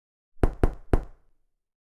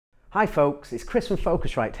Hi folks, it's Chris from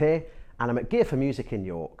Focusrite here, and I'm at Gear for Music in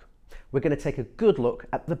York. We're going to take a good look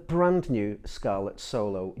at the brand new Scarlett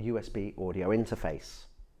Solo USB audio interface.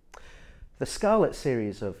 The Scarlett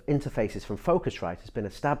series of interfaces from Focusrite has been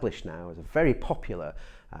established now as a very popular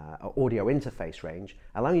audio interface range,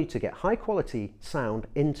 allowing you to get high quality sound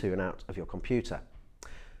into and out of your computer.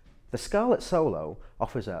 The Scarlett Solo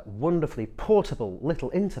offers a wonderfully portable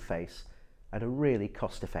little interface at a really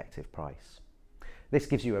cost-effective price. This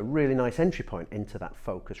gives you a really nice entry point into that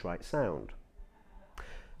Focusrite sound.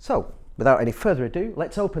 So, without any further ado,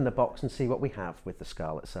 let's open the box and see what we have with the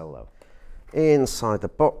Scarlett Solo. Inside the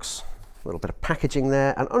box, a little bit of packaging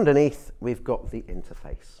there, and underneath we've got the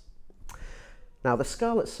interface. Now, the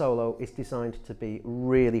Scarlett Solo is designed to be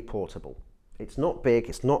really portable. It's not big,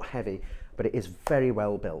 it's not heavy, but it is very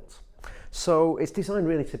well built. So it's designed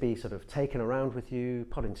really to be sort of taken around with you,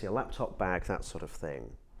 put into your laptop bag, that sort of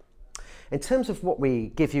thing. In terms of what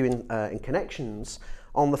we give you in connections,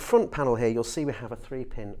 on the front panel here you'll see we have a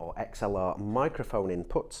 3-pin or XLR microphone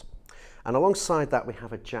input, and alongside that we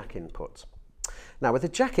have a jack input. Now with the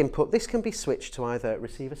jack input, this can be switched to either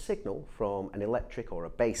receive a signal from an electric or a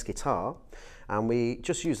bass guitar, and we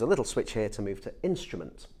just use a little switch here to move to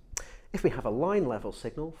instrument. If we have a line level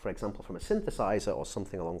signal, for example from a synthesizer or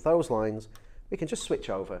something along those lines, we can just switch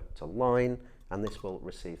over to line and this will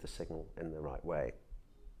receive the signal in the right way.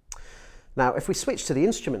 Now, if we switch to the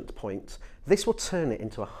instrument point, this will turn it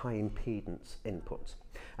into a high impedance input.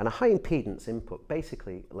 And a high impedance input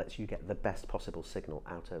basically lets you get the best possible signal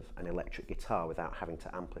out of an electric guitar without having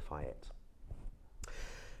to amplify it.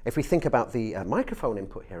 If we think about the microphone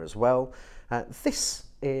input here as well, this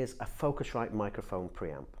is a Focusrite microphone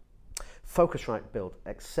preamp. Focusrite built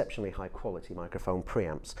exceptionally high quality microphone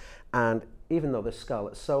preamps, and even though the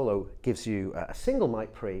Scarlett Solo gives you a single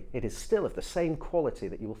mic pre, it is still of the same quality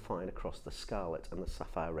that you will find across the Scarlett and the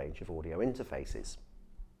Sapphire range of audio interfaces.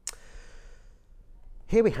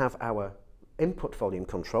 Here we have our input volume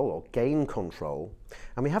control or gain control,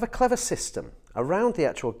 and we have a clever system. Around the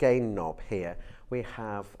actual gain knob here we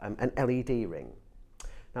have an LED ring.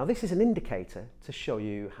 Now this is an indicator to show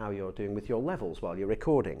you how you're doing with your levels while you're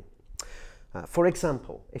recording. For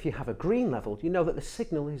example, if you have a green level, you know that the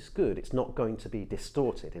signal is good, it's not going to be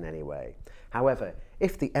distorted in any way. However,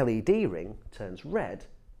 if the LED ring turns red,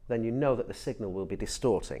 then you know that the signal will be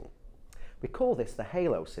distorting. We call this the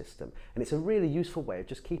halo system, and it's a really useful way of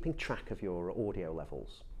just keeping track of your audio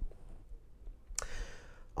levels.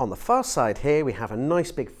 On the far side here, we have a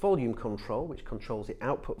nice big volume control, which controls the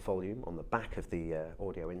output volume on the back of the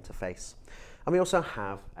audio interface. And we also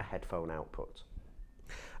have a headphone output.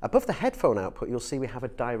 Above the headphone output, you'll see we have a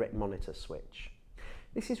direct monitor switch.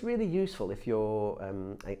 This is really useful if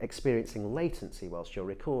you're experiencing latency whilst you're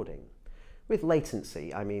recording. With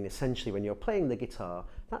latency, I mean essentially when you're playing the guitar,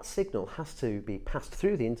 that signal has to be passed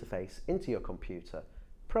through the interface into your computer,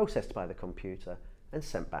 processed by the computer, and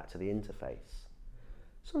sent back to the interface.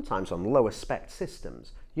 Sometimes on lower spec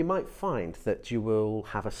systems, you might find that you will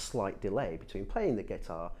have a slight delay between playing the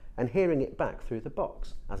guitar and hearing it back through the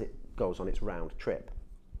box as it goes on its round trip.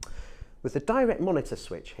 With the direct monitor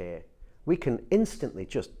switch here, we can instantly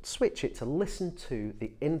just switch it to listen to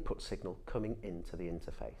the input signal coming into the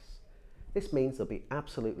interface. This means there'll be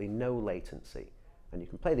absolutely no latency, and you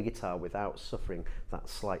can play the guitar without suffering that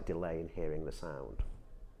slight delay in hearing the sound.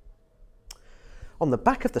 On the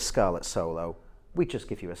back of the Scarlett Solo, we just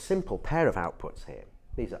give you a simple pair of outputs here.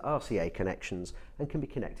 These are RCA connections and can be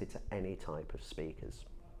connected to any type of speakers.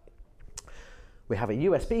 We have a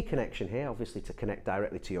USB connection here, obviously to connect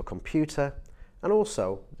directly to your computer, and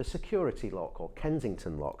also the security lock or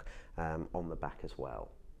Kensington lock on the back as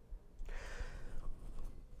well.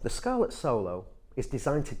 The Scarlett Solo is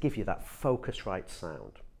designed to give you that Focusrite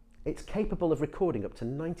sound. It's capable of recording up to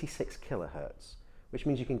 96 kilohertz, which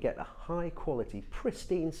means you can get a high quality,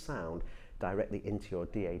 pristine sound directly into your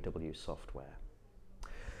DAW software.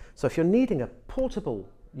 So if you're needing a portable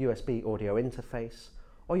USB audio interface,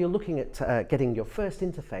 or you're looking at getting your first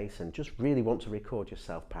interface and just really want to record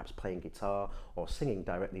yourself, perhaps playing guitar or singing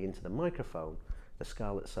directly into the microphone, the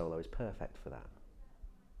Scarlett Solo is perfect for that.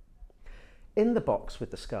 In the box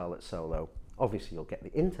with the Scarlett Solo, obviously you'll get the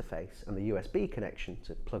interface and the USB connection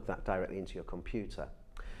to plug that directly into your computer.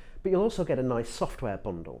 But you'll also get a nice software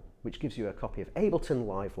bundle, which gives you a copy of Ableton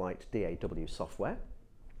Live Lite DAW software,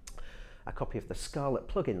 a copy of the Scarlett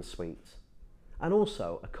plugin suite, and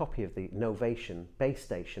also a copy of the Novation Bass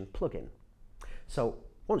Station plugin. So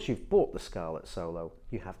once you've bought the Scarlett Solo,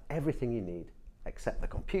 you have everything you need except the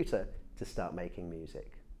computer to start making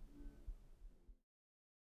music.